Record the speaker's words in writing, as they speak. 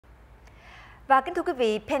Và kính thưa quý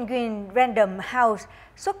vị, Penguin Random House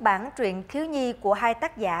xuất bản truyện thiếu nhi của hai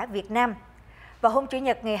tác giả Việt Nam. Vào hôm Chủ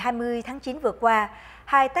nhật ngày 20 tháng 9 vừa qua,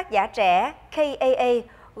 hai tác giả trẻ KAA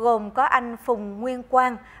gồm có anh Phùng Nguyên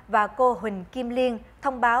Quang và cô Huỳnh Kim Liên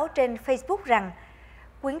thông báo trên Facebook rằng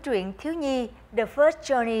quyển truyện thiếu nhi The First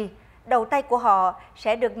Journey đầu tay của họ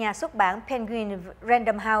sẽ được nhà xuất bản Penguin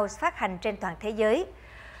Random House phát hành trên toàn thế giới.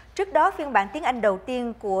 Trước đó, phiên bản tiếng Anh đầu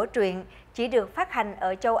tiên của truyện chỉ được phát hành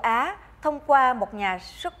ở châu Á thông qua một nhà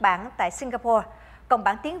xuất bản tại Singapore, còn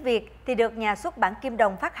bản tiếng Việt thì được nhà xuất bản Kim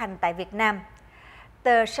Đồng phát hành tại Việt Nam.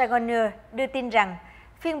 Tờ Saigon đưa tin rằng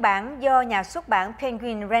phiên bản do nhà xuất bản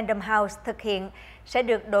Penguin Random House thực hiện sẽ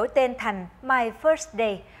được đổi tên thành My First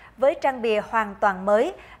Day với trang bìa hoàn toàn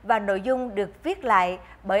mới và nội dung được viết lại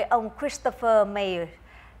bởi ông Christopher Mayer,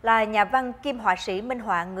 là nhà văn kiêm họa sĩ minh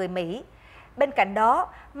họa người Mỹ. Bên cạnh đó,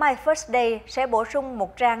 My First Day sẽ bổ sung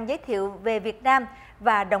một trang giới thiệu về Việt Nam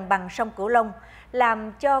và đồng bằng sông Cửu Long,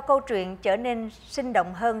 làm cho câu chuyện trở nên sinh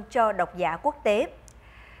động hơn cho độc giả quốc tế.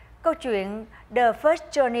 Câu chuyện The First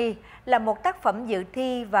Journey là một tác phẩm dự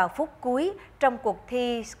thi vào phút cuối trong cuộc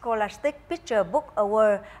thi Scholastic Picture Book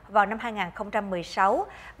Award vào năm 2016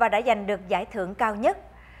 và đã giành được giải thưởng cao nhất.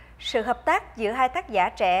 Sự hợp tác giữa hai tác giả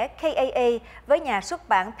trẻ KAA với nhà xuất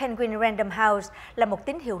bản Penguin Random House là một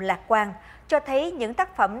tín hiệu lạc quan, cho thấy những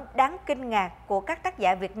tác phẩm đáng kinh ngạc của các tác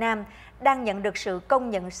giả Việt Nam đang nhận được sự công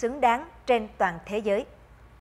nhận xứng đáng trên toàn thế giới.